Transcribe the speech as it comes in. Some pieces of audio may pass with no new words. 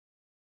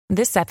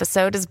This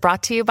episode is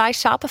brought to you by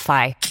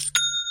Shopify.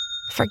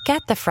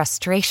 Forget the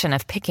frustration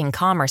of picking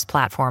commerce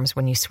platforms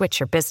when you switch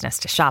your business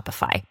to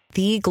Shopify,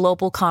 the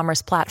global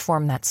commerce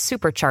platform that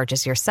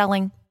supercharges your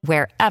selling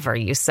wherever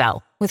you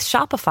sell. With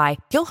Shopify,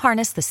 you'll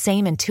harness the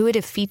same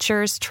intuitive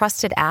features,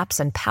 trusted apps,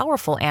 and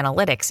powerful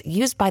analytics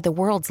used by the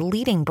world's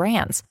leading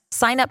brands.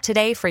 Sign up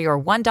today for your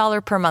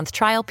 $1 per month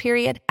trial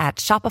period at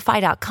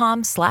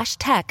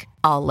shopify.com/tech,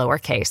 all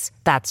lowercase.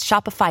 That's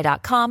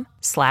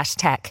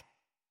shopify.com/tech.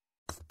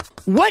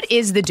 What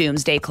is the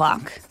Doomsday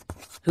Clock?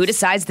 Who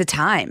decides the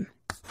time?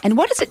 And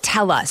what does it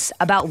tell us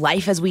about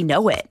life as we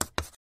know it?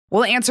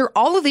 We'll answer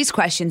all of these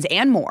questions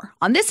and more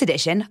on this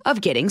edition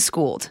of Getting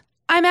Schooled.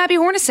 I'm Abby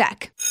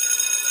Hornacek.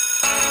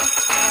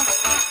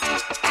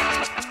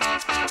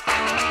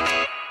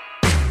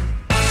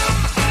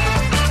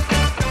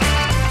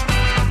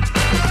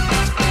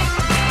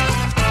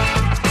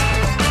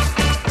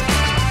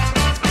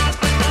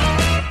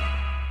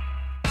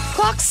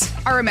 Clocks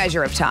are a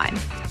measure of time,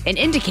 an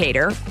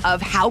indicator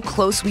of how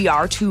close we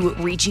are to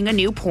reaching a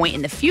new point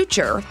in the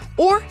future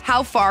or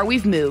how far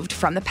we've moved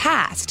from the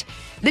past.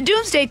 The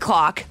Doomsday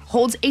Clock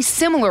holds a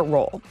similar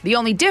role. The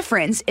only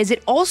difference is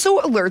it also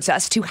alerts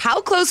us to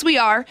how close we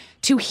are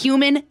to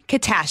human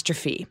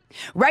catastrophe.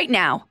 Right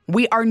now,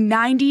 we are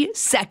 90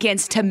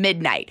 seconds to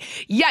midnight.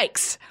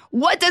 Yikes!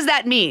 What does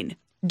that mean?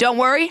 Don't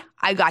worry,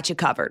 I got you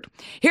covered.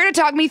 Here to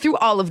talk me through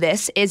all of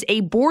this is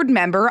a board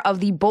member of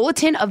the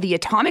Bulletin of the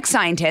Atomic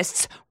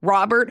Scientists,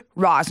 Robert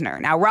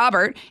Rosner. Now,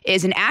 Robert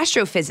is an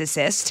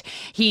astrophysicist.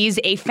 He's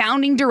a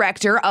founding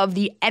director of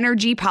the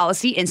Energy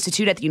Policy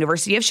Institute at the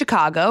University of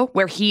Chicago,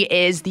 where he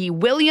is the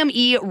William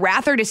E.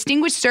 Rather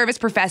Distinguished Service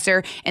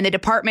Professor in the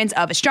Departments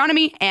of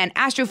Astronomy and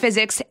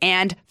Astrophysics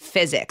and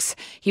Physics.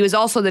 He was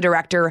also the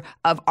director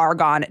of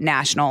Argonne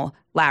National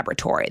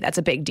Laboratory. That's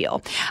a big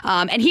deal.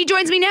 And he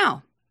joins me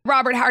now.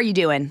 Robert, how are you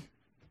doing?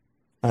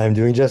 I'm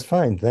doing just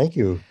fine. Thank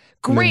you.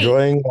 Great. I'm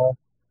enjoying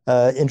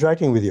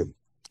interacting with you.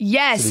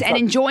 Yes, and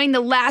enjoying the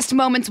last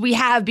moments we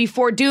have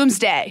before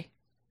Doomsday.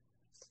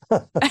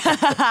 No,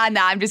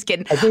 I'm just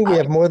kidding. I think we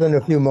have more than a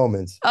few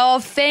moments. Oh,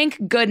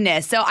 thank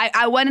goodness. So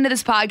I went into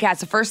this podcast.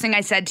 The first thing I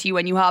said to you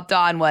when you hopped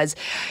on was,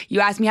 you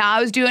asked me how I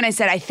was doing. I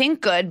said, I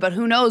think good, but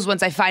who knows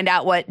once I find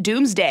out what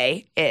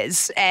Doomsday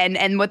is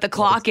and what the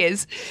clock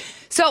is.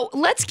 So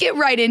let's get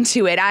right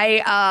into it.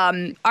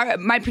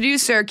 My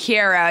producer,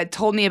 Kiara,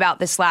 told me about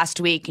this last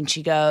week, and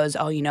she goes,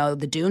 oh,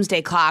 the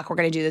Doomsday Clock, we're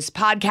going to do this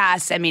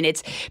podcast. I mean,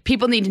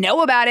 people need to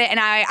know about it. And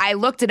I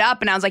looked it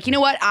up, and I was like, you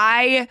know what?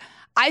 I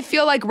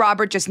feel like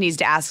Robert just needs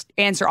to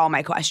answer all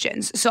my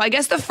questions. So I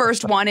guess the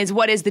first one is,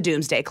 what is the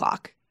Doomsday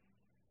Clock?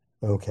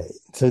 Okay.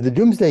 So the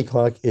Doomsday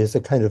Clock is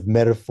a kind of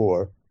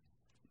metaphor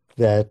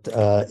that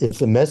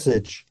it's a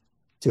message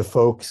to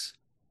folks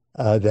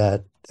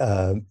that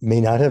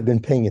may not have been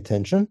paying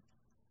attention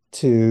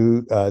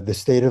to the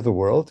state of the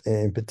world, and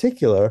in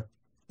particular,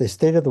 the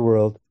state of the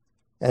world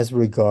as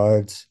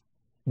regards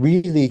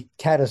really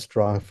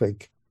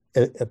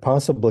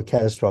possible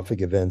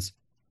catastrophic events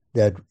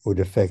that would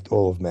affect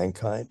all of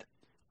mankind.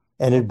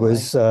 And it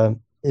was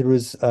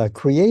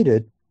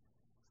created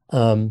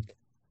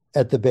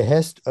at the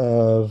behest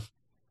of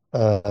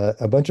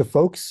a bunch of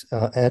folks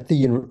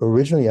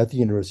originally at the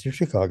University of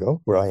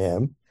Chicago, where I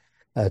am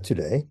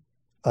today,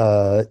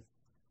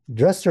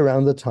 just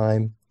around the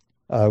time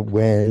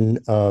when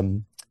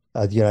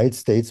the United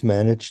States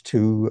managed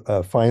to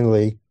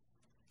finally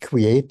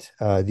create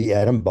the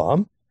atom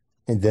bomb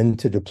and then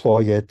to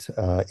deploy it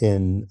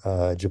in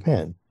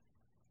Japan.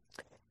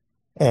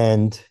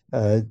 And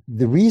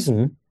the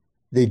reason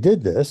they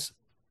did this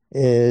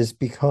is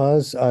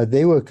because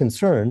they were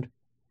concerned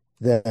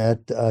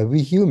that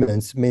we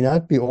humans may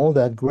not be all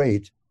that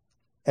great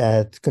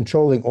at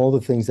controlling all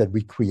the things that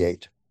we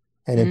create.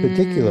 And in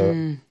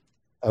particular,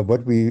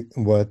 what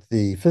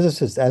the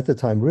physicists at the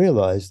time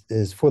realized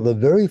is, for the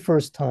very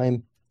first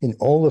time in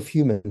all of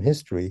human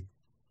history,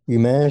 we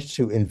managed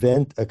to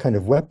invent a kind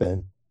of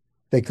weapon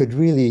that could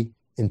really,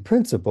 in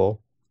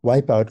principle,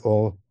 wipe out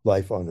all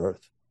life on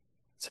Earth.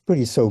 It's a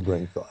pretty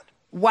sobering thought.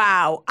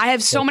 Wow. I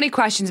have so many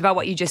questions about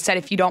what you just said,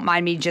 if you don't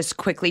mind me just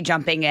quickly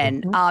jumping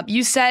in.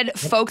 You said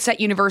folks at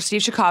University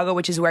of Chicago,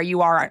 which is where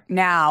you are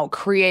now,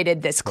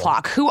 created this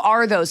clock. Who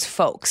are those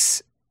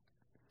folks?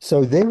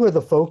 So they were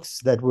the folks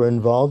that were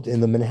involved in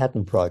the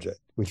Manhattan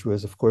Project, which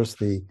was, of course,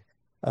 the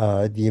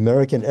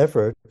American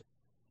effort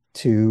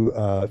to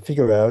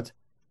figure out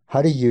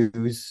how to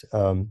use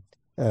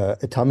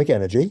atomic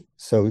energy,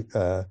 so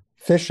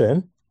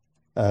fission,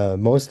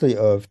 mostly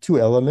of two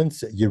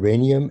elements,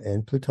 uranium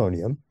and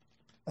plutonium,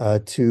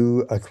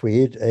 to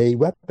create a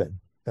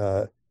weapon.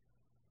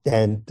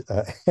 And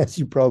as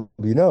you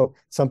probably know,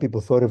 some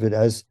people thought of it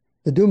as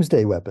the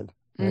Doomsday weapon.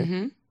 Right?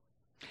 Mm-hmm.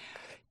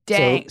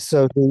 Dang.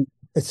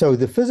 So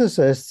the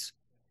physicists,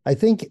 I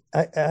think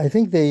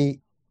they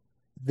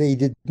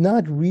did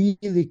not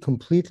really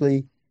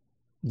completely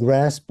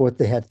grasp what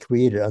they had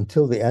created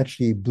until they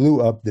actually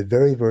blew up the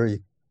very,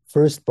 very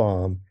first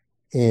bomb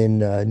in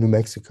New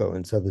Mexico,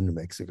 in southern New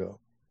Mexico.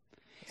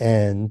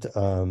 And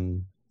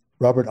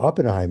Robert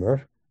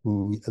Oppenheimer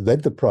who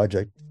led the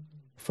project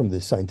from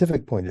the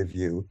scientific point of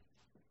view,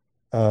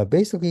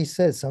 basically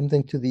said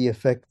something to the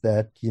effect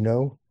that,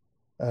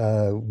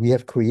 we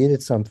have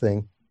created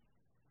something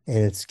and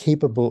it's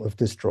capable of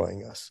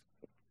destroying us.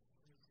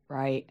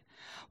 Right.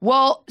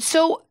 Well,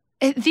 so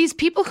these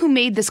people who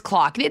made this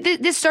clock,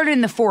 this started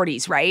in the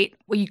 40s, right?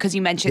 Because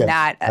you mentioned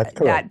Yes,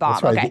 that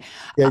bomb. That's right.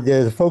 Okay.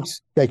 They're the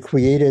folks that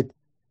created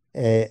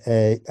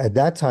at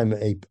that time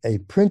a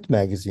print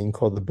magazine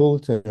called the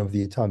Bulletin of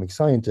the Atomic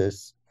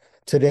Scientists.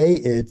 Today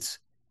it's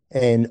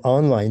an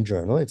online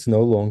journal. It's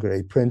no longer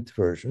a print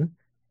version,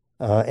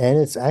 and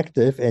it's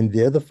active. And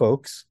they're the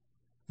folks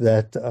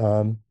that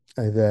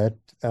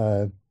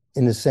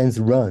in a sense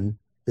run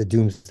the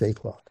Doomsday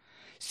Clock.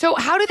 So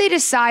how do they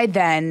decide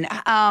then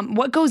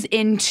what goes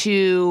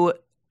into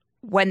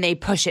when they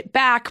push it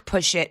back,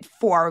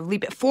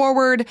 leap it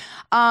forward?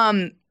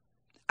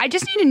 I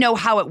just need to know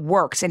how it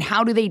works and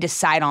how do they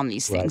decide on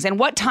these things? Right. And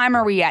what time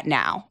are we at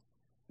now?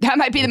 That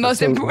might be the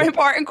most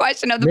important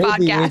question of the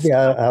podcast. Maybe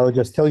I'll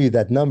just tell you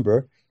that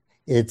number.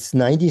 It's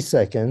 90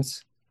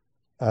 seconds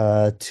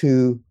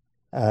to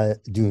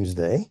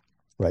Doomsday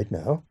right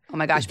now. Oh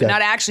my gosh, but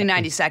not actually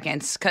 90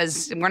 seconds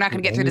because we're not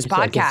going to get through this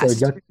podcast.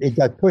 So it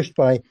got pushed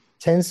by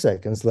 10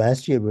 seconds.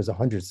 Last year it was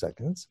 100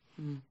 seconds.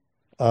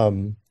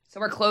 So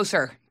we're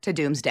closer to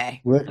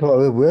Doomsday.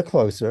 We're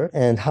closer.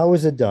 And how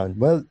is it done?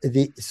 Well,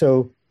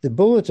 the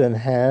bulletin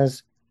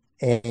has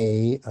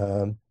a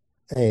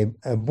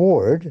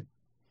board,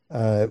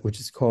 which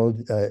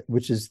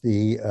is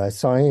the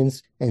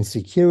Science and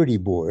Security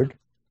Board,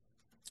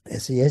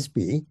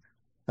 SESB,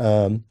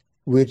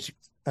 which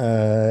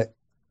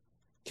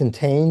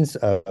contains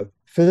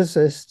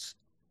physicists,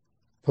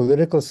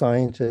 political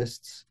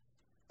scientists,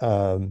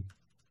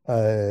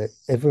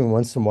 every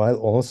once in a while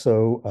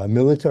also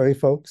military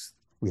folks.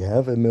 We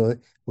have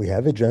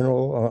a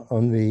general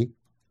on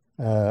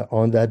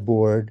that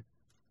board.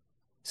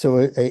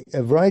 So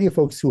a variety of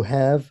folks who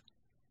have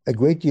a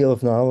great deal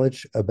of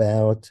knowledge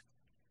about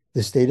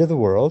the state of the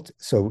world.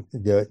 So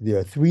there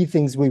are three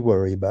things we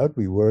worry about.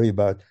 We worry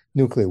about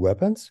nuclear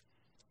weapons.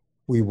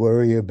 We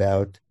worry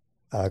about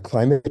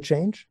climate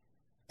change.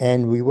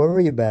 And we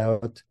worry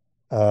about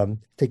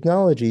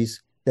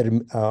technologies that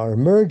are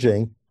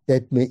emerging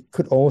that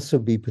could also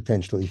be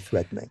potentially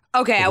threatening.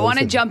 Okay, I want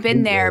to jump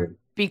in there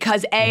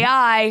because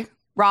AI,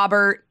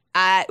 Robert,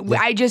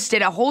 I just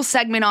did a whole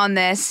segment on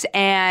this,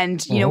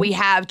 and we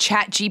have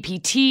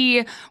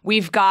ChatGPT,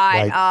 we've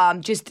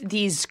got just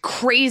these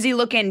crazy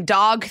looking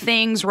dog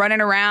things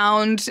running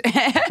around.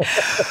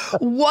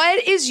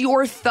 What is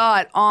your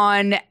thought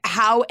on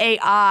how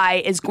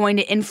AI is going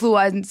to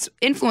influence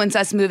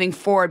us moving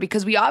forward?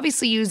 Because we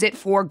obviously use it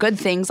for good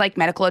things like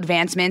medical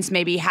advancements,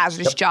 maybe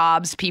hazardous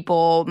jobs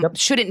people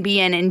shouldn't be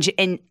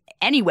in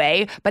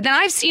anyway, but then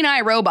I've seen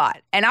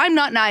iRobot, and I'm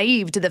not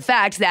naive to the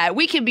fact that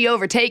we can be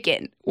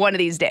overtaken one of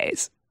these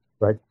days.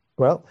 Right.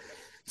 Well,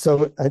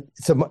 so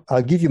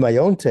I'll give you my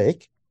own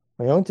take.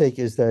 My own take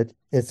is that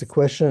it's a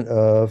question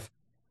of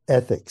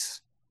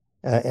ethics.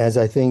 As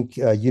I think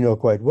you know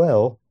quite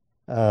well,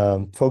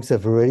 folks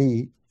have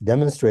already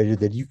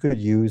demonstrated that you could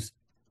use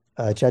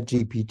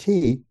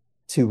ChatGPT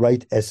to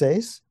write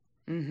essays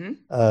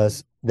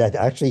that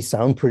actually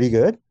sound pretty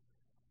good.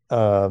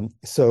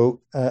 So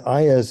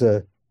I,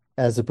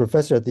 as a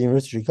professor at the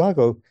University of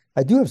Chicago,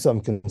 I do have some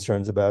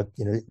concerns about,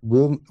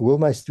 will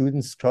my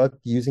students start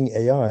using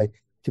AI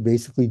to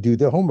basically do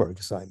their homework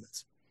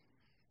assignments?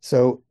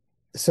 So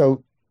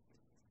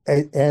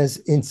as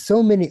in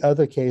so many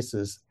other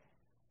cases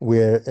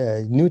where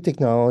new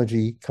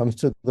technology comes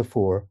to the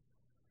fore,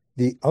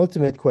 the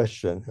ultimate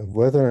question of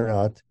whether or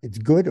not it's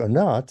good or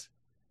not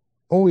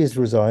always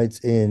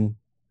resides in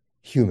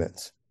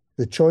humans,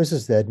 the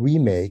choices that we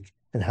make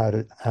and how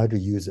to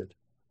use it.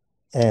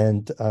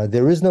 And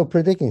there is no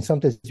predicting.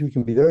 Sometimes you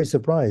can be very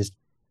surprised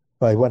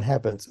by what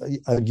happens.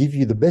 I'll give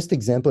you the best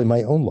example in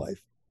my own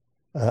life.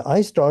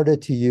 I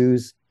started to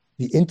use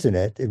the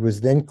internet. It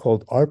was then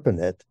called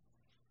ARPANET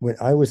when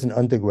I was an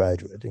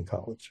undergraduate in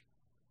college.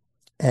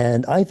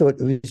 And I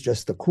thought it was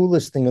just the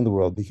coolest thing in the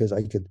world because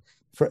I could,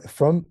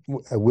 from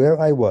where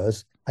I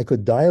was, I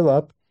could dial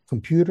up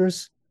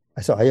computers.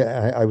 So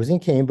I was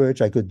in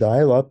Cambridge. I could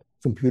dial up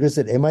computers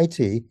at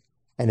MIT,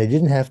 and I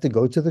didn't have to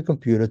go to the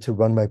computer to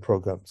run my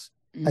programs.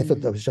 I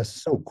thought that was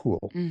just so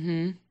cool.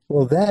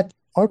 Well, that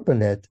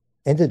ARPANET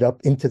ended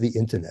up into the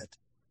internet.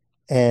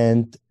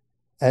 And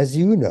as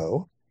you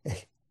know,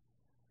 it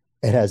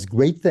has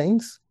great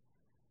things.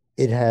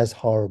 It has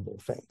horrible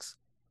things.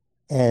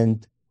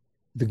 And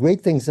the great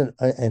things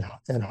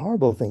and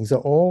horrible things are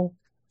all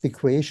the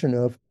creation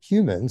of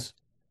humans.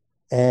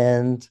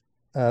 And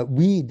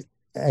we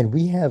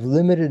have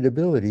limited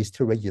abilities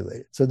to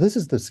regulate it. So this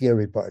is the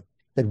scary part,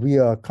 that we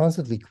are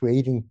constantly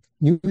creating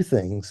new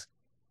things,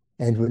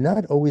 and we're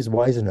not always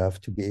wise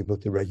enough to be able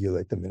to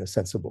regulate them in a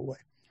sensible way.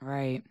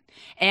 Right.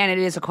 And it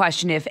is a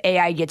question if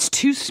AI gets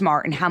too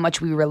smart and how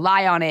much we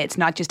rely on it. It's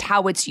not just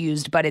how it's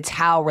used, but it's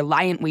how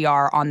reliant we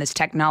are on this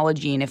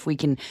technology and if we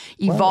can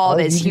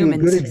evolve as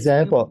humans.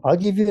 I'll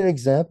give you an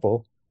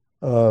example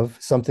of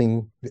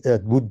something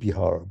that would be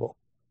horrible.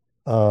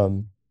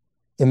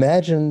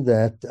 Imagine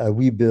that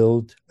we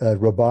build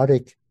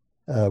robotic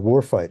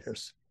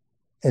warfighters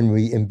and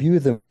we imbue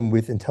them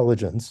with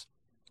intelligence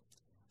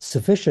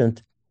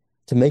sufficient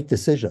to make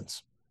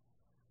decisions,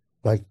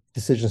 like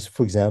decisions,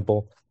 for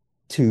example,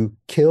 to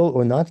kill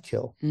or not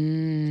kill.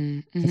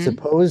 And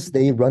suppose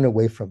they run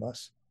away from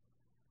us.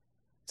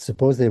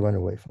 Suppose they run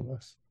away from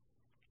us.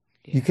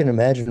 Yeah. You can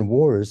imagine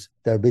wars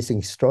that are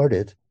basically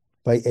started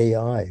by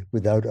AI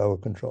without our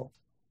control.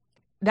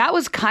 That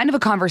was kind of a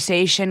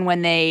conversation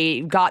when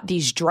they got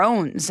these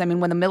drones. I mean,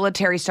 when the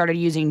military started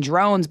using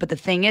drones, but the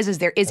thing is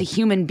there is a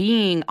human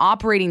being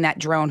operating that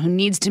drone who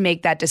needs to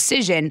make that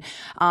decision.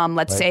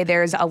 Let's say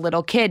there's a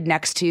little kid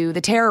next to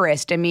the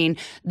terrorist. I mean,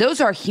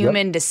 those are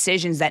human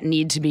decisions that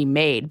need to be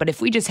made. But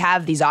if we just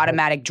have these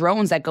automatic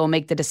drones that go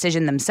make the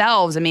decision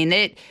themselves, I mean,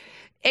 it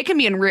can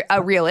be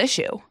a real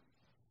issue.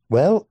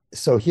 Well,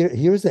 so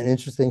here's an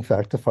interesting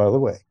fact to file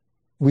away.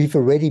 We've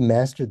already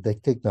mastered the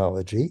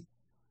technology.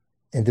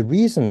 And the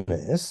reason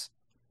is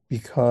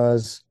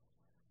because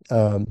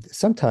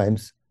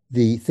sometimes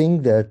the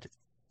thing that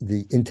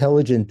the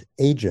intelligent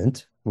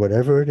agent,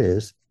 whatever it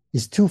is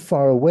too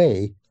far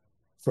away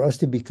for us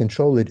to be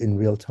controlled in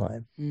real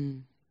time.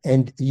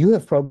 And you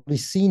have probably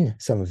seen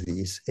some of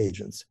these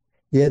agents.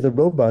 They're the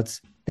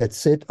robots that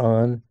sit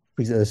on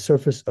the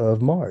surface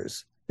of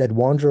Mars, that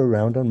wander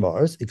around on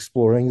Mars,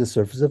 exploring the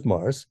surface of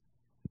Mars.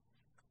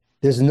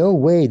 There's no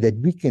way that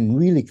we can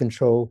really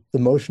control the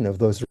motion of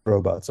those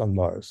robots on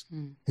Mars.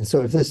 And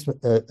so if this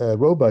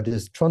robot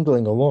is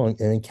trundling along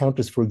and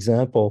encounters, for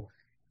example,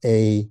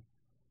 a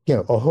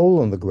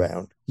hole in the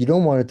ground, you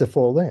don't want it to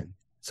fall in.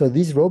 So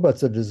these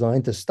robots are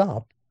designed to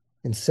stop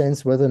and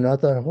sense whether or not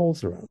there are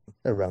holes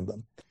around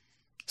them.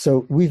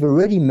 So we've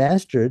already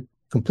mastered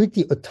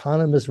completely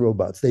autonomous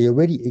robots. They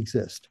already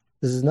exist.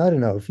 This is not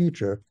in our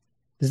future.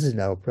 This is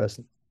in our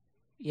present.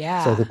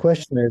 Yeah. So the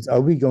question is, are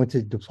we going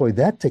to deploy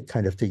that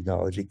kind of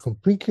technology,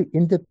 completely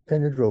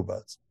independent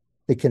robots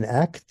that can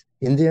act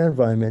in their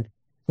environment,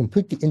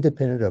 completely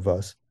independent of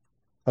us?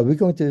 Are we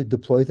going to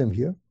deploy them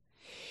here?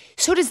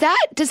 So does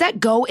that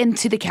go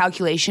into the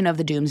calculation of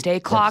the Doomsday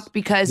Clock? Yes.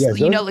 Because, yes,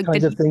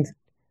 kinds of things.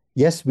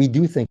 Yes, we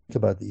do think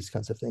about these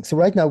kinds of things. So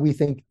right now we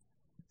think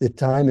the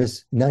time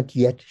is not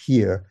yet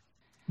here,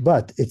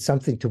 but it's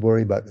something to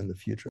worry about in the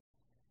future.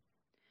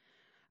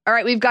 All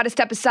right, we've got to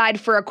step aside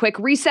for a quick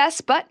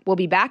recess, but we'll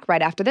be back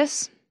right after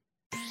this.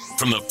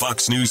 From the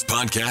Fox News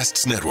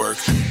Podcasts Network.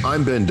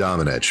 I'm Ben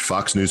Domenech,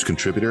 Fox News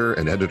contributor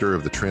and editor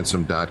of the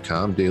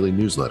Transom.com daily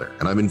newsletter,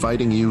 and I'm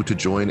inviting you to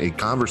join a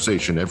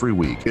conversation every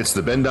week. It's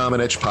the Ben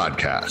Domenech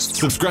Podcast.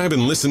 Subscribe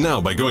and listen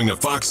now by going to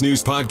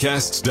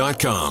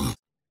foxnewspodcasts.com.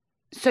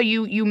 So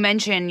you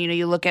mentioned,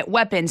 you look at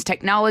weapons,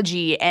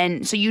 technology,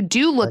 and so you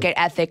do look at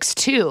ethics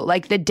too,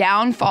 like the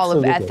downfall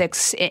of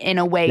ethics in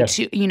a way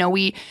too.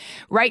 We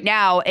right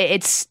now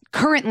it's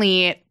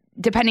currently,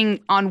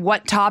 depending on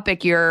what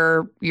topic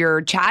you're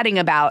chatting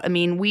about, I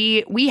mean,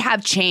 we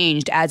have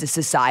changed as a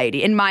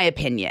society, in my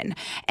opinion,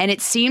 and it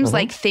seems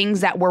like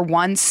things that were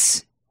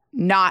once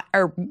not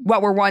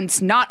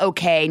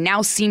okay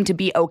now seem to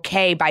be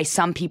okay by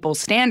some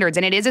people's standards,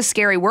 and it is a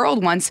scary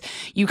world once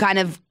you kind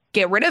of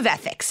get rid of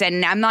ethics.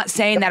 And I'm not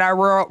saying that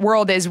our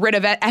world is rid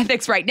of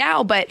ethics right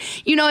now, but,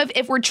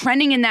 if we're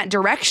trending in that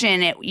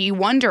direction, you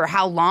wonder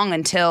how long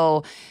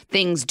until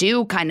things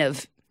do kind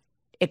of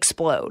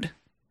explode.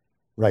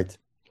 Right.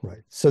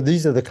 So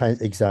these are the kinds,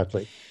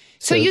 exactly.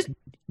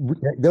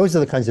 Those are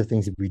the kinds of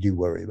things that we do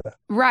worry about.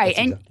 Right. That's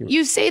and exactly right.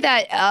 You say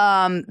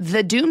that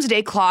the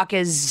Doomsday Clock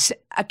is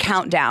a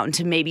countdown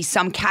to maybe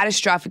some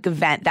catastrophic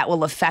event that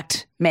will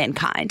affect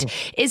mankind.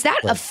 Is that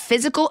a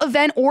physical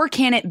event, or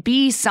can it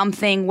be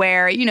something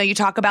where, you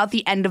talk about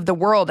the end of the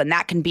world, and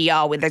that can be,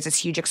 there's this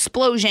huge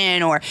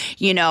explosion, or,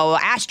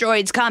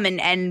 asteroids come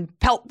and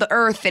pelt the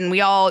earth and we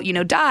all,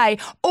 die?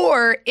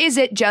 Or is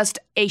it just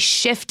a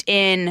shift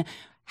in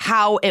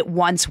how it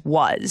once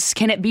was?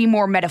 Can it be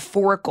more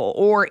metaphorical,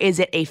 or is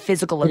it a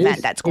physical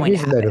event that's going to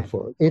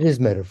happen? It is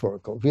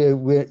metaphorical.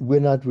 We're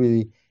not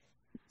really.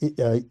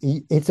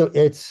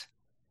 It's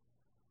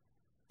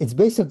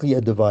basically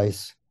a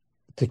device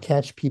to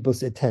catch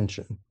people's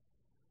attention,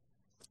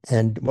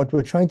 and what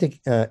we're trying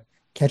to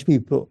catch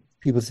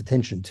people's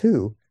attention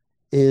to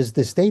is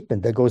the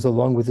statement that goes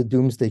along with the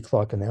Doomsday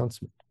Clock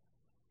announcement.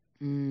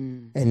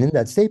 And in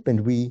that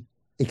statement, we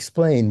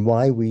explain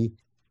why we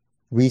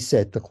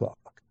reset the clock.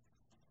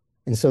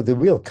 And so the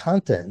real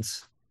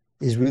contents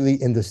is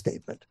really in the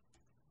statement.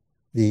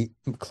 The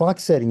clock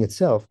setting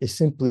itself is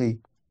simply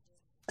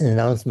an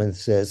announcement that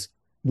says,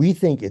 we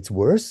think it's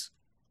worse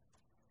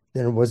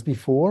than it was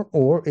before,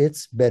 or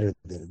it's better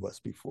than it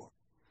was before.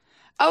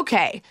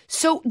 Okay.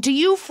 So do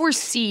you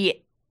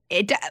foresee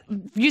it,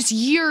 just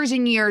years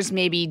and years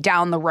maybe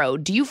down the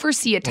road, do you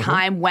foresee a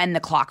time when the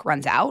clock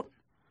runs out?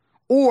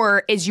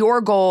 Or is your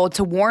goal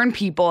to warn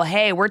people,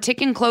 hey, we're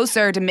ticking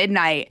closer to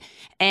midnight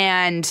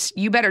and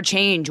you better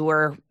change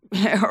or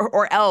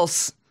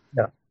else?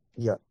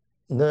 Yeah.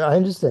 No, I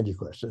understand your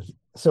question.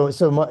 So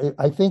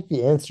I think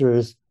the answer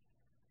is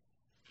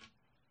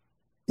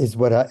is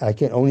what I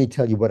can only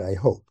tell you what I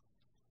hope.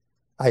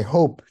 I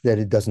hope that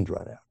it doesn't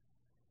run out.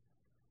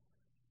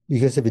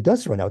 Because if it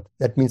does run out,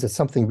 that means that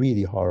something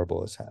really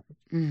horrible has happened.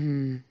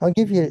 Mm-hmm. I'll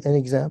give you an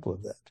example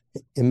of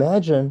that.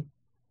 Imagine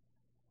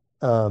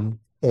a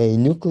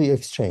nuclear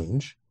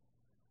exchange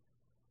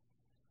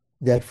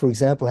that, for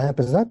example,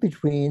 happens not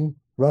between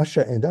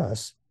Russia and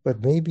us,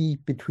 but maybe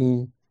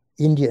between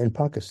India and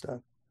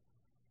Pakistan.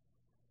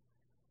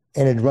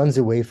 And it runs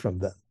away from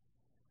them.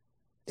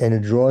 And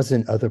it draws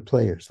in other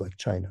players like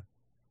China.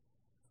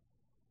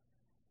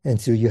 And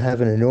so you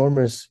have an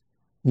enormous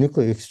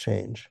nuclear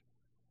exchange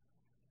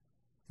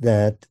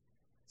that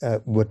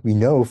what we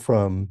know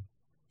from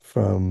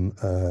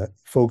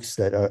folks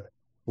that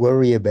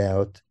worry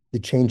about the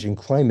changing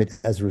climate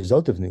as a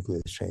result of nuclear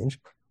exchange,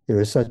 there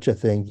is such a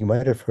thing, you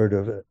might have heard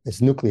of it,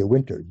 as nuclear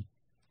winter.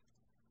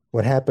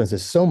 What happens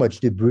is so much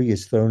debris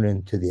is thrown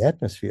into the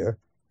atmosphere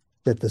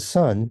that the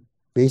sun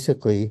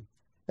basically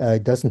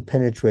doesn't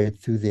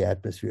penetrate through the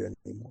atmosphere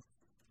anymore.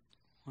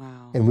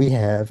 Wow. And we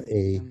have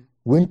a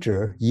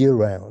winter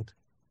year-round.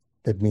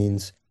 That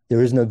means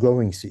there is no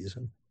growing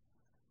season.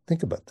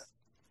 Think about that.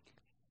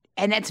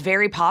 And that's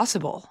very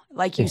possible.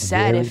 Like you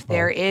said, if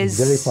there is...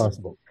 It's very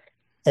possible.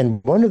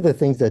 And one of the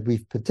things that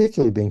we've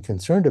particularly been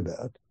concerned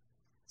about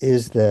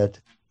is that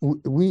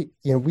we're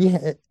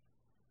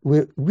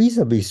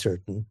reasonably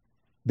certain,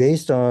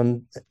 based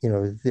on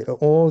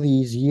all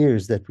these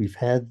years that we've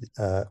had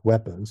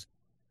weapons,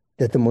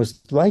 that the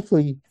most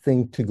likely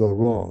thing to go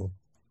wrong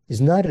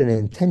is not an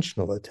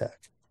intentional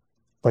attack,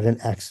 but an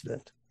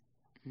accident.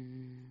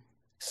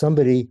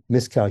 Somebody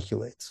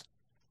miscalculates.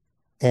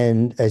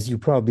 And as you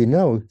probably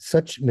know,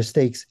 such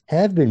mistakes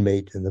have been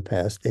made in the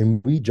past,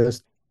 and we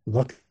just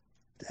lucked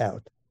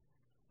out.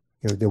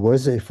 There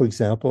was, for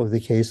example, the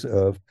case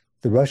of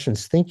the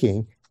Russians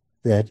thinking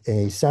that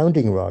a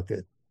sounding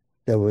rocket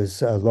that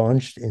was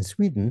launched in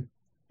Sweden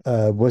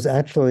was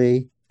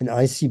actually an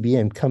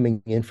ICBM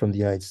coming in from the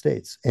United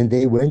States. And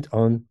they went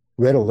on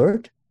red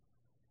alert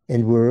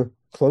and were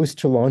close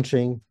to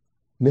launching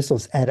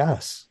missiles at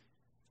us.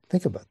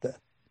 Think about that.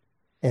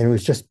 And it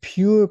was just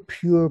pure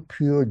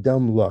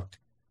dumb luck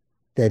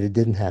that it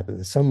didn't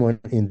happen. Someone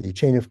in the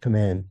chain of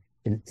command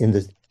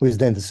was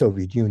then the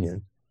Soviet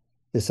Union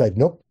decided,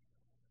 nope,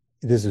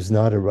 this is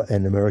not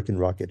an American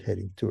rocket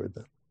heading toward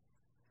them.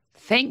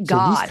 Thank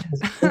God.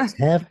 These things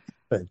have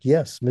happened.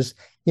 Yes.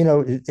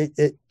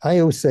 I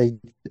always say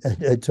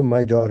to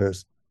my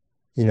daughters,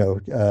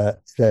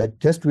 that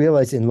just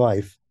realize in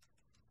life,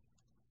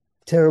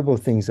 terrible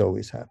things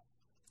always happen.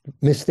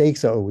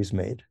 Mistakes are always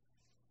made,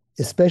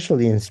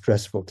 especially in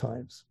stressful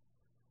times.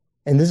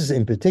 And this is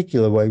in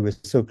particular why we're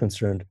so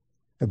concerned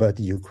about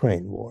the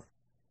Ukraine war.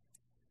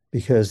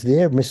 Because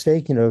their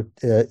mistake,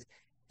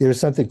 there's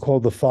something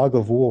called the fog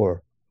of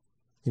war.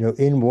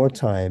 In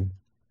wartime,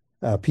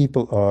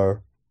 people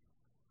are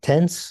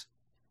tense,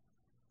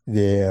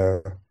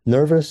 they're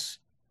nervous,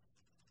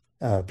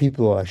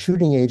 people are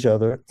shooting each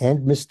other,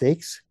 and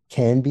mistakes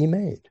can be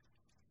made.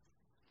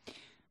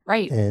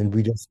 Right. And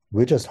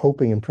we're just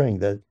hoping and praying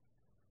that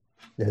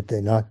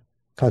they're not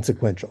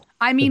consequential.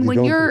 I mean,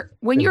 when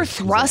you're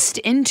thrust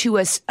into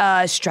a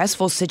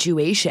stressful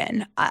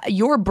situation,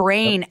 your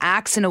brain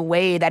acts in a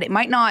way that it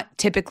might not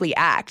typically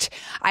act.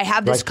 I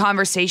have this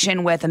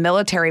conversation with a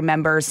military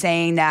member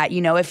saying that,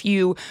 if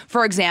you,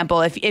 for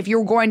example, if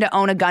you're going to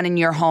own a gun in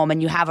your home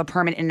and you have a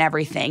permit and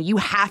everything, you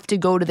have to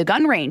go to the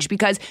gun range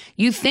because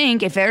you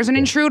think if there's an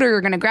intruder, you're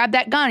going to grab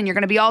that gun and you're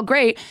going to be all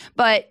great.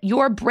 But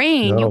your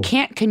brain, you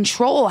can't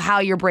control how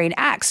your brain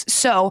acts.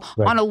 So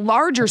on a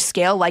larger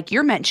scale, like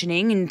you're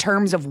mentioning in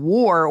terms of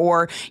war or,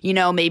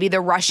 maybe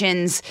the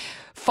Russians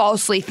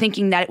falsely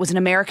thinking that it was an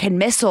American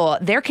missile,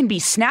 there can be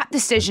snap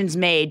decisions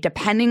made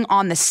depending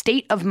on the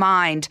state of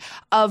mind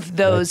of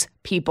those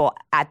people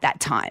at that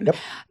time. Yep.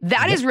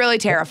 That is really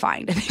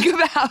terrifying to think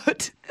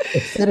about.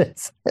 It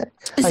is.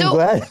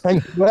 I'm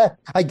glad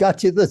I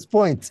got you this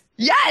point.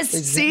 Yes,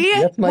 see?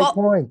 That's my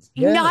point.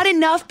 Yes. Not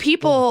enough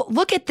people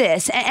look at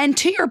this. And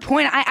to your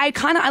point,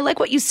 I like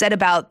what you said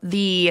about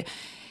the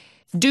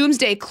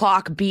Doomsday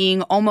Clock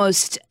being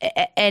almost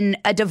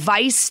a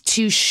device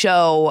to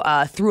show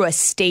through a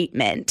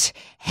statement,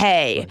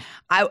 hey,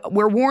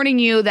 we're warning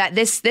you that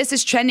this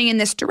is trending in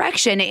this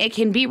direction. It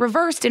can be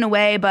reversed in a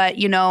way, but,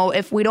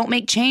 if we don't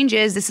make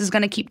changes, this is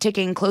going to keep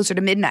ticking closer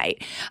to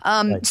midnight.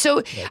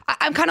 So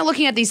I'm kind of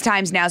looking at these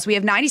times now. So we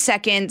have 90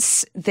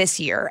 seconds this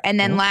year. And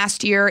then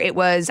last year it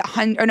was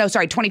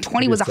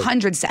 2020 was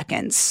 100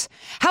 seconds.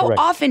 How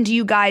often do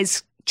you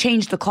guys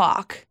change the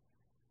clock?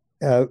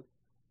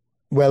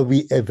 Well,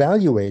 we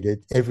evaluate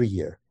it every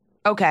year.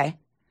 Okay.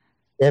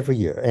 Every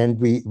year. And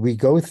we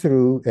go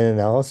through an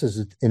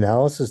analysis.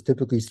 Analysis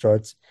typically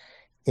starts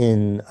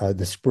in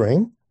the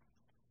spring,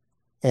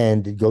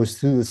 and it goes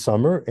through the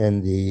summer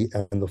and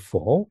the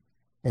fall.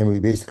 And we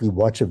basically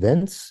watch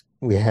events.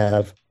 We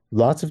have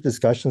lots of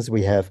discussions.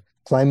 We have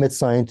climate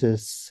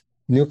scientists,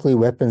 nuclear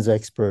weapons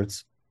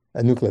experts,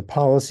 nuclear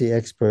policy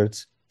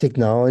experts,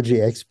 technology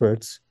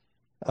experts,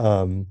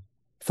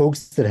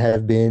 folks that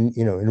have been,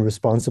 in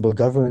responsible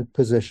government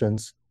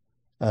positions,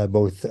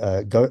 both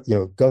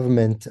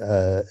government,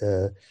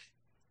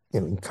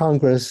 in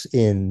Congress,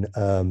 in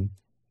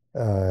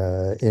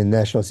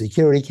National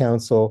Security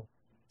Council,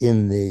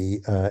 in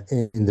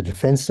the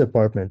Defense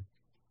Department.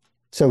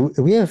 So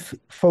we have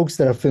folks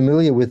that are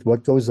familiar with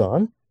what goes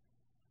on,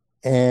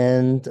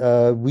 and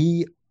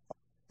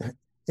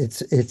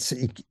it's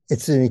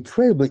an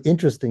incredibly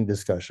interesting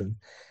discussion,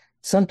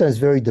 sometimes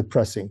very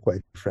depressing,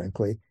 quite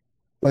frankly,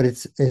 but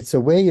it's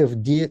a way of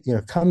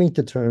coming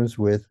to terms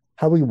with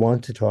how we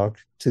want to talk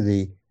to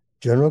the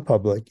general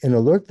public and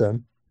alert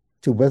them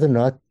to whether or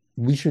not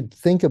we should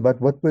think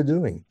about what we're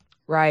doing.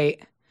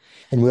 Right.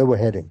 And where we're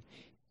heading.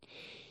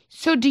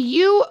 So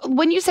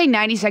when you say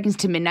 90 seconds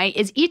to midnight,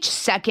 is each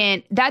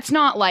second, that's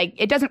not like,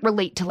 it doesn't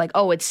relate to like,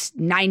 oh, it's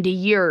 90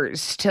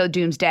 years till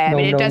doomsday. I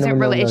mean, it doesn't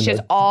really, it's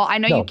just all, I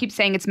know you keep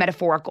saying it's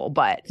metaphorical,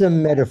 but. It's a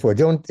metaphor.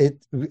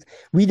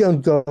 We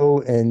don't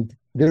go, and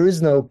there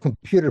is no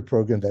computer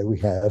program that we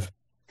have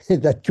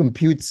that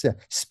computes,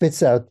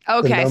 spits out.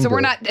 Okay, so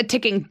we're not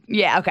ticking.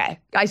 Yeah, okay,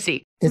 I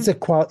see. It's a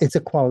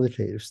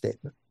qualitative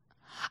statement.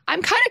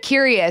 I'm kind of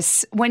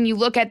curious, when you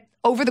look at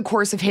over the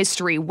course of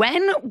history,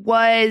 when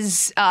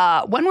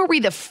were we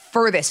the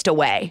furthest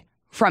away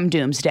from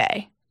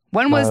doomsday?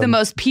 When was the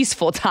most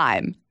peaceful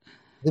time?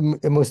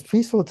 The most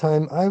peaceful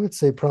time, I would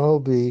say,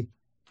 probably.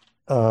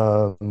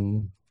 So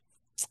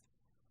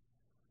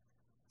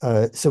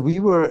we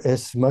were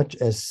as much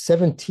as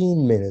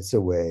 17 minutes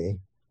away,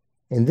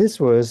 and this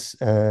was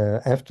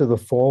after the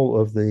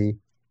fall of the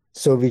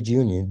Soviet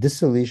Union,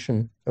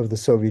 dissolution of the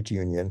Soviet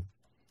Union.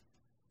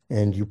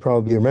 And you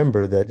probably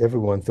remember that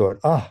everyone thought,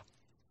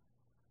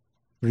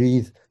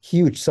 breathe,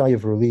 huge sigh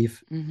of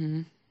relief.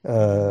 Mm-hmm.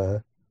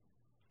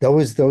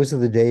 Those are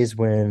the days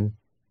when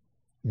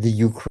the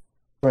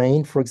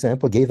Ukraine, for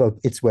example, gave up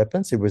its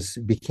weapons.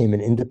 It became an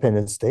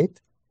independent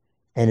state,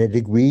 and it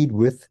agreed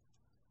with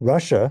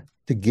Russia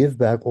to give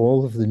back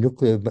all of the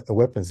nuclear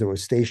weapons that were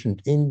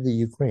stationed in the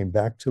Ukraine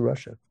back to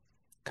Russia.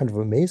 Kind of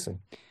amazing.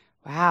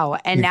 Wow.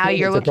 And now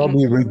you're looking...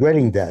 probably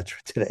regretting that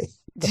today.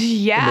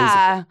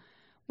 Yeah. Amazing.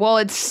 Well,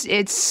 it's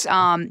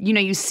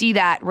you see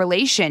that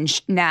relation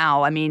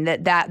now. I mean,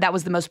 that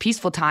was the most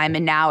peaceful time,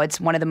 and now it's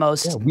one of the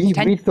most. We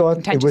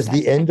thought it was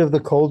the end of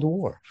the Cold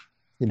War.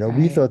 Right.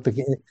 We thought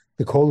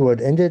the Cold War had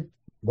ended.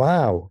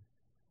 Wow,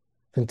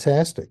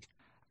 fantastic.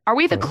 Are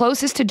we the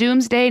closest to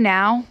doomsday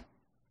now?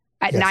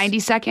 At 90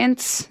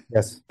 seconds?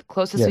 Yes. The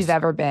closest we've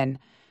ever been.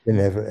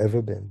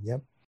 Ever been.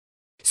 Yep.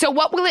 So,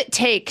 what will it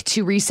take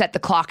to reset the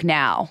clock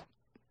now?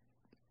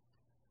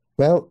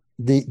 Well,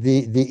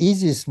 the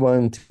easiest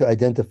one to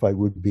identify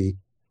would be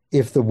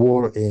if the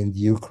war in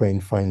Ukraine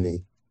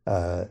finally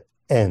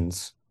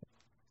ends,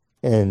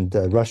 and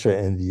Russia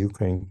and the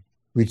Ukraine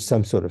reach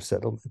some sort of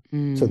settlement,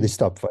 so they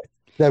stop fighting.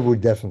 That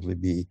would definitely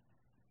be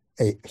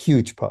a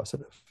huge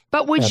positive.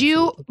 But would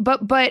you?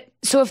 But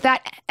so if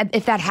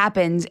that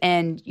happens,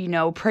 and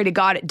pray to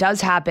God it does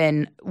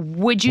happen,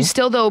 would you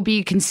still though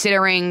be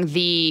considering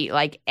the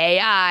like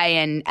AI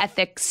and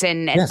ethics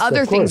and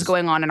other things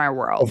going on in our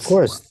world? Of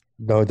course.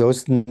 No,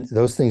 those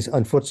things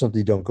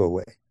unfortunately don't go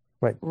away.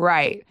 Right.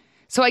 Right.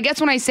 So I guess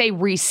when I say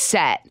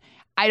reset,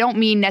 I don't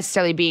mean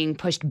necessarily being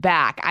pushed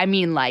back. I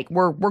mean like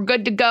we're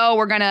good to go.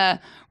 We're gonna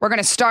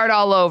start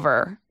all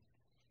over.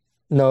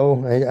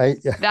 No,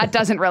 that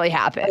doesn't really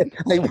happen.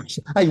 I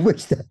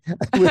wish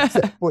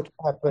that would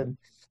happen,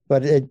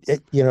 but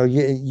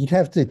you'd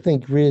have to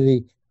think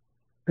really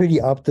pretty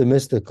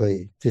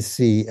optimistically to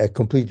see a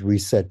complete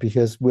reset,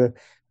 because we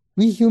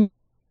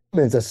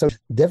humans are so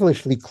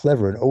devilishly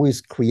clever and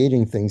always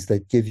creating things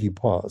that give you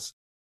pause.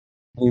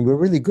 I mean, we're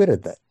really good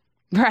at that.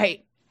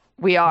 Right.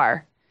 We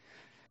are.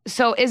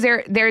 So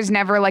there's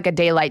never like a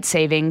daylight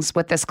savings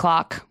with this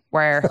clock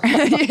where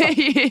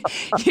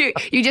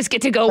you just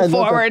get to go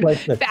forward,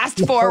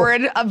 fast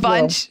forward a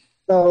bunch?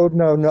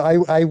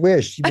 No. I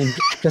wish. I mean,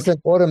 just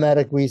an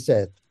automatic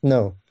reset.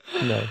 No.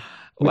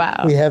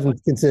 Wow. We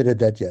haven't considered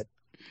that yet.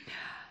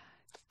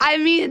 I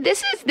mean,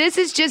 this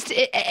is just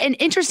an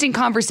interesting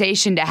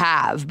conversation to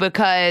have,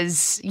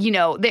 because,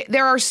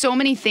 there are so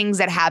many things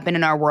that happen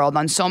in our world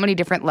on so many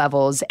different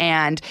levels.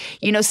 And,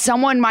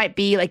 someone might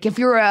be like, if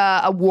you're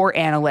a war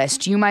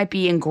analyst, you might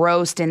be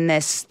engrossed in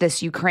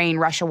this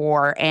Ukraine-Russia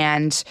war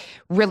and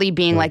really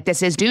being like,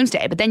 this is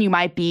doomsday. But then you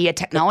might be a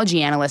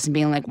technology analyst and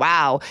being like,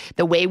 wow,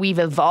 the way we've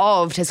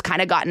evolved has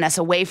kind of gotten us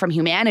away from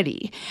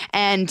humanity.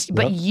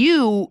 But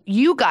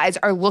you guys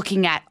are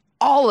looking at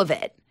all of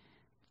it.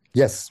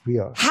 Yes, we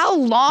are. How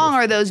long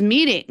are those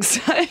meetings?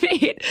 I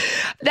mean,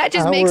 that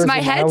just makes my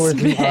head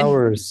spin.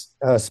 Hours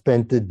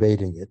spent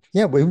debating it.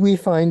 Yeah, we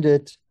find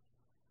it,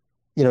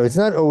 it's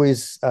not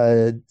always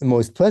the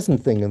most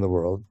pleasant thing in the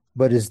world,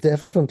 but it's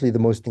definitely the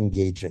most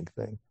engaging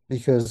thing,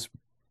 because,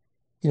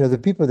 the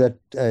people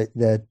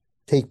that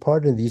take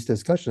part in these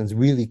discussions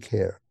really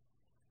care.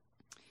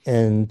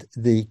 And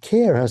the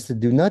care has to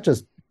do not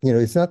just,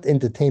 it's not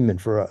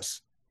entertainment for us.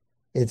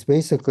 It's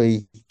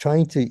basically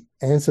trying to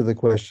answer the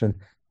question,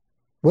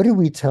 what do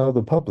we tell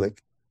the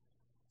public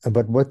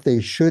about what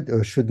they should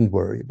or shouldn't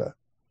worry about?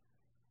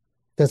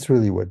 That's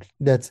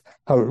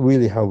how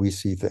we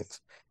see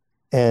things.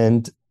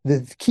 And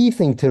the key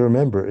thing to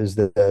remember is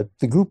that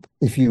the group,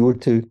 if you were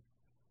to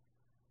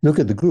look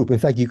at the group, in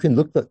fact, you can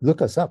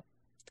look us up.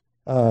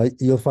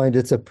 You'll find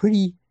it's a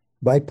pretty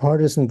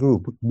bipartisan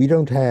group. We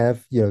don't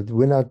have,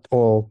 we're not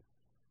all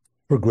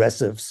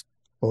progressives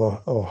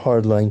or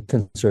hardline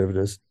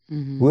conservatives.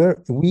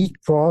 We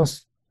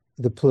cross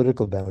the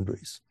political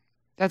boundaries.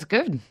 That's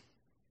good.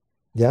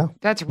 Yeah,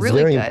 that's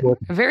really good.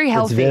 Important. Very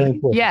healthy. Very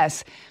important.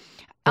 Yes.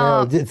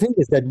 The thing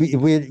is that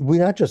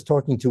we're not just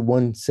talking to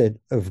one set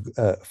of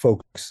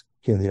folks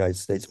here in the United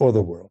States or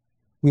the world.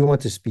 We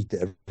want to speak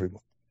to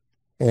everyone.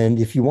 And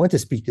if you want to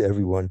speak to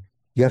everyone,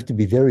 you have to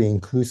be very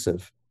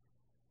inclusive.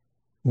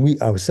 We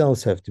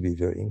ourselves have to be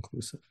very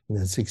inclusive. And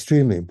that's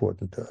extremely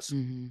important to us.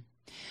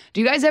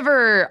 Do you guys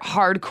ever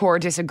hardcore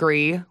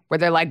disagree where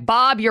they're like,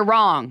 Bob, you're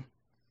wrong?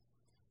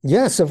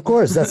 Yes, of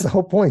course. That's the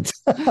whole point.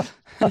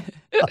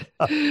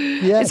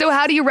 Yeah. So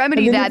how do you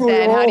remedy that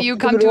then? How do you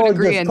come to an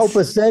agreement?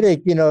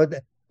 Copacetic,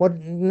 what?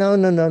 No.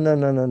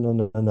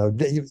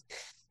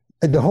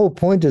 The whole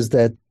point is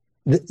that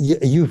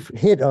you've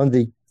hit on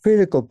the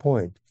critical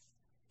point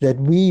that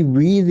we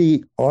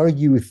really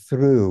argue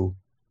through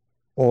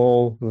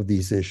all of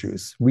these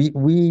issues.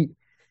 It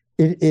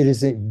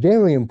is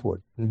very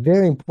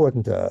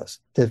important to us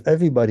to have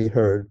everybody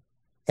heard,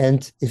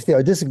 and if there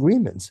are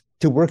disagreements,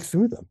 to work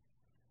through them.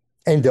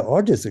 And there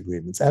are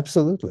disagreements,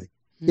 absolutely.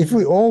 If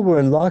we all were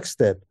in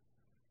lockstep,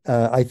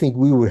 I think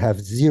we would have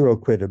zero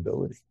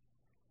credibility.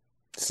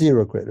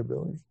 Zero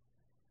credibility.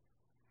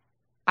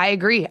 I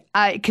agree.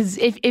 Because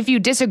if you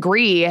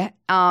disagree,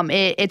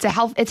 it's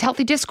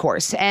healthy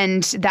discourse,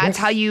 and that's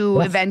how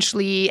you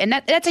eventually, and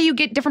that's how you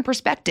get different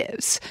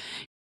perspectives.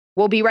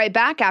 We'll be right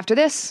back after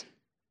this.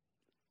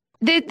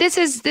 This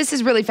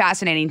is really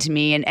fascinating to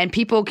me, and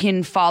people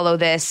can follow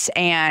this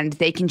and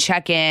they can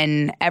check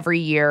in every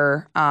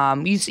year.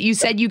 You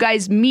said you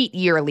guys meet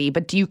yearly,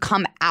 but do you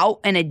come out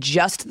and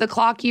adjust the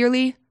clock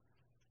yearly?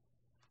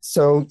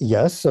 So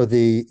yes, so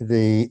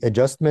the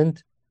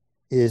adjustment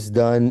is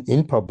done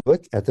in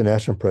public at the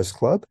National Press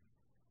Club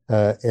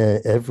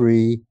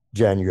every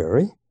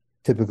January,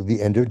 typically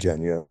the end of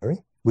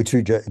January, which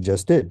we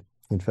just did,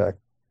 in fact,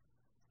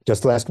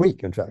 just last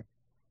week, in fact.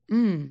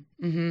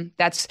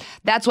 That's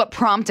what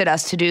prompted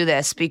us to do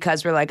this,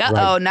 because we're like,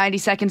 90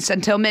 seconds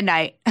until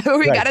midnight.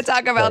 We got to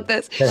talk about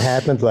this. That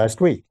happened last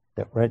week.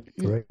 Yeah, right.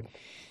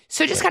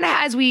 So just kind of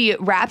as we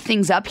wrap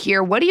things up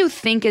here, what do you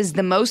think is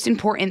the most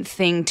important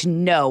thing to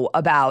know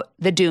about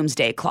the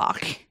Doomsday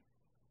Clock?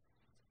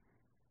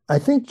 I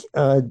think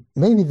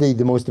maybe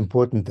the most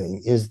important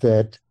thing is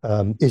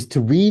to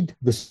read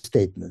the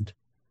statement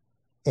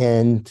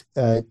and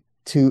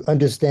to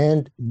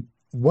understand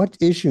what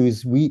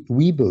issues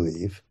we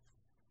believe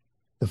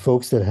the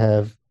folks that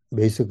have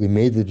basically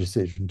made the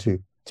decision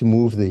to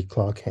move the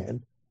clock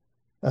hand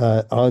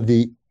are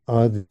the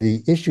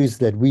issues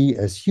that we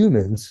as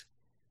humans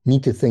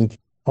need to think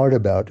hard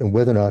about, and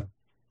whether or not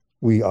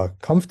we are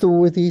comfortable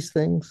with these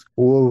things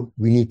or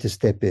we need to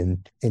step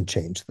in and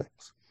change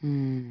things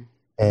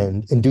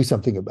and do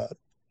something about it.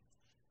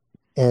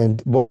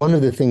 And one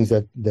of the things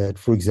that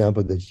for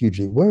example, that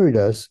hugely worried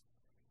us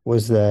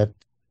was that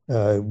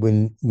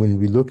when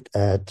we looked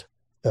at,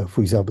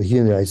 for example, here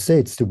in the United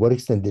States, to what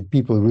extent did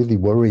people really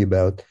worry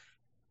about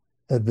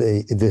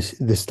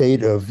the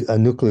state of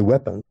nuclear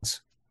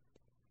weapons?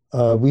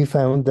 We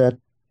found that,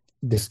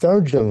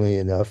 discouragingly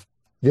enough,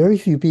 very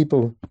few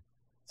people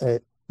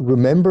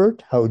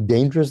remembered how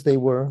dangerous they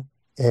were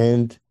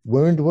and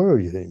weren't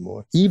worried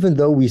anymore, even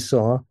though we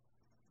saw,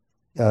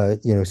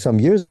 some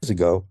years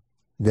ago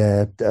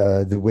that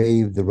the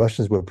way the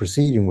Russians were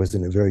proceeding was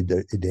in a very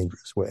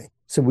dangerous way.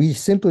 So we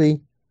simply,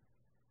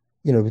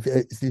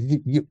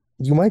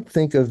 you might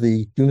think of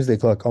the Doomsday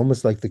Clock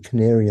almost like the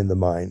canary in the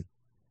mine.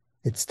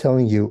 It's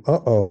telling you,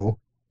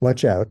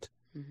 watch out,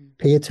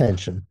 pay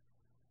attention,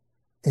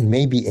 and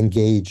maybe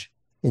engage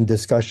in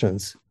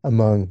discussions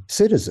among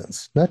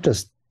citizens, not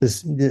just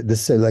this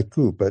select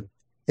group, but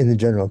in the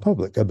general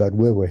public about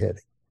where we're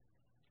heading.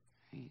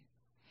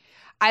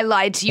 I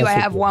lied to you. I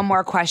have one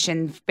more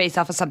question based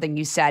off of something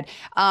you said.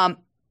 I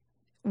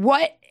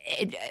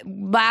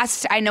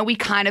know we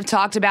kind of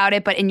talked about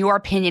it, but in your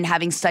opinion,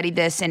 having studied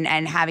this and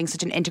having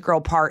such an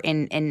integral part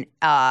in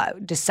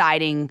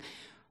deciding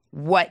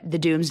what the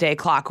Doomsday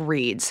Clock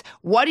reads,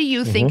 what do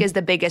you think is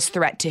the biggest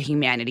threat to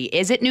humanity?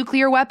 Is it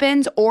nuclear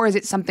weapons, or is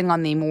it something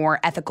on the more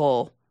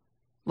ethical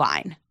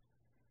line?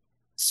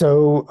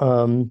 So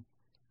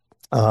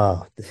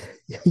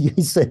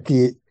you said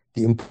the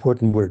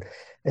important word,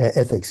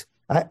 ethics.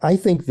 I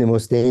think the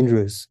most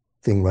dangerous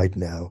thing right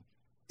now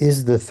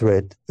is the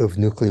threat of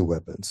nuclear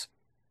weapons.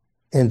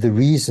 And the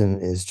reason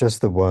is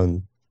just the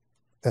one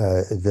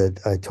that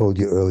I told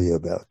you earlier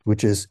about,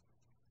 which is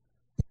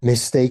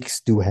mistakes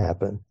do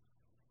happen.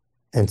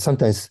 And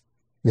sometimes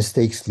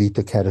mistakes lead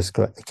to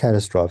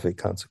catastrophic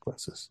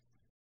consequences.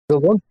 So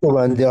long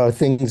run, there are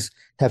things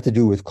have to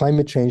do with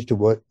climate change. To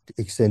what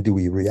extent do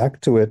we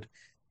react to it?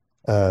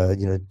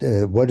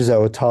 What is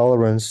our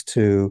tolerance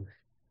to,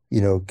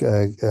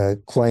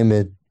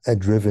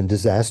 climate-driven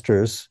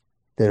disasters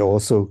that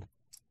also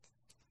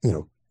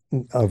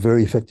are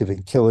very effective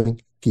in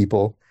killing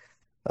people.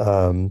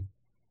 So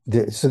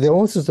there are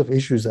all sorts of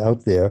issues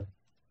out there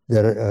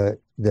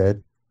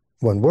that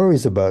one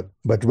worries about.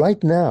 But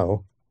right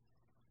now,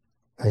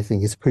 I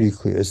think it's pretty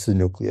clear it's the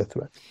nuclear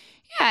threat.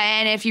 Yeah,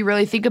 and if you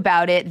really think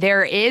about it,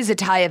 there is a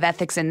tie of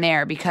ethics in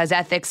there because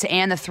ethics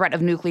and the threat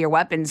of nuclear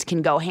weapons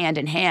can go hand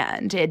in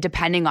hand,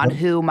 depending on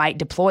who might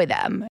deploy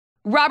them.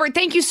 Robert,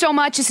 thank you so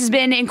much. This has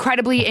been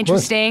incredibly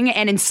interesting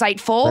and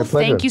insightful.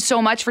 Thank you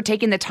so much for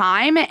taking the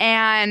time.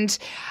 And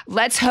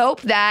let's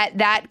hope that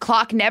that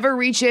clock never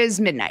reaches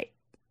midnight.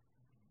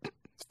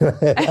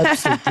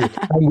 Absolutely.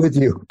 I'm with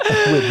you.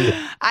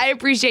 I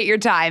appreciate your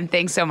time.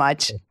 Thanks so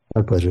much.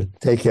 My pleasure.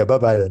 Take care.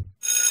 Bye-bye then.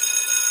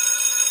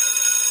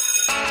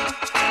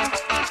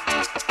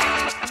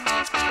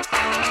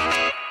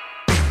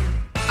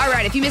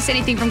 If you missed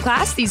anything from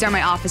class, these are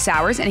my office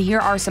hours, and here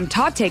are some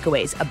top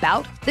takeaways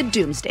about the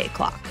Doomsday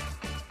Clock.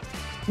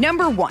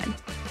 Number 1,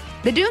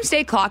 the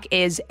Doomsday Clock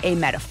is a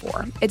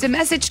metaphor. It's a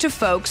message to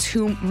folks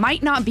who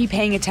might not be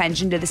paying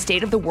attention to the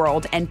state of the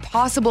world and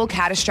possible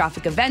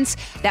catastrophic events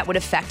that would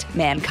affect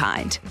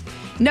mankind.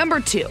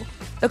 Number 2,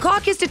 the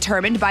clock is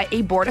determined by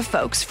a board of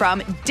folks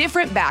from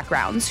different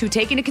backgrounds who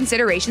take into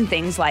consideration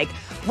things like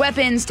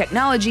weapons,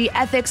 technology,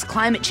 ethics,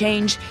 climate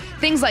change,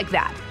 things like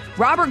that.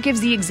 Robert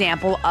gives the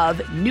example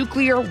of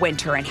nuclear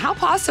winter and how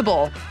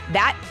possible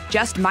that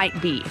just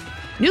might be.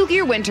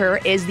 Nuclear winter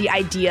is the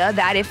idea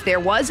that if there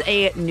was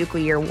a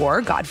nuclear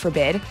war, God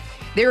forbid,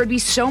 there would be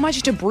so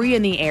much debris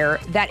in the air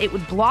that it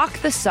would block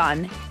the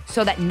sun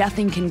so that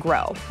nothing can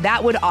grow.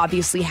 That would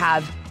obviously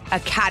have a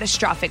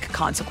catastrophic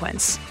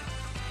consequence.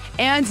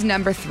 And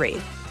number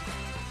 3,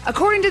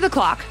 according to the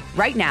clock,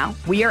 right now,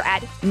 we are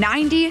at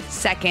 90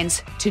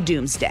 seconds to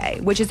doomsday,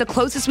 which is the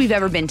closest we've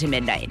ever been to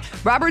midnight.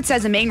 Robert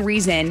says the main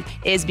reason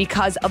is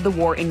because of the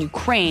war in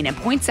Ukraine and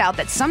points out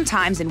that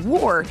sometimes in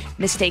war,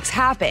 mistakes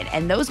happen,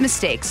 and those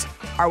mistakes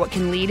are what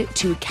can lead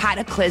to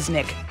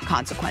cataclysmic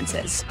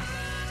consequences.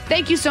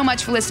 Thank you so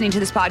much for listening to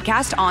this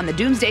podcast on the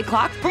Doomsday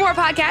Clock. For more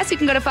podcasts, you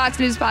can go to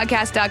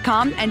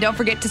foxnewspodcast.com, and don't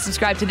forget to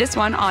subscribe to this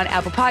one on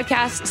Apple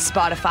Podcasts,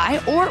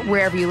 Spotify, or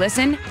wherever you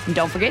listen. And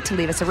don't forget to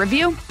leave us a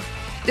review.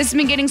 This has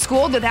been Getting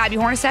Schooled with Abby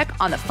Hornacek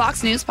on the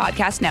Fox News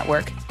Podcast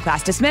Network.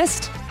 Class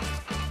dismissed.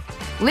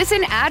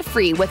 Listen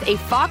ad-free with a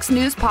Fox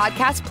News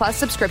Podcast Plus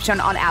subscription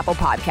on Apple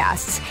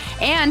Podcasts.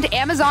 And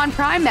Amazon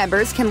Prime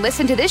members can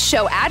listen to this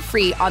show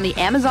ad-free on the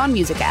Amazon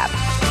Music app.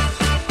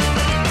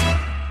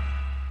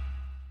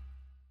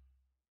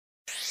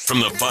 From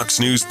the Fox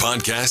News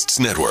Podcasts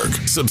Network,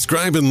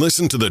 subscribe and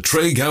listen to the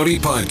Trey Gowdy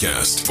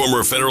Podcast.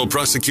 Former federal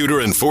prosecutor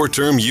and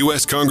 4-term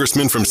U.S.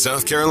 Congressman from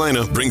South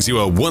Carolina brings you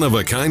a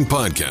one-of-a-kind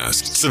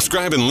podcast.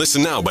 Subscribe and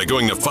listen now by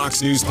going to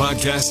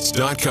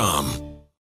foxnewspodcasts.com.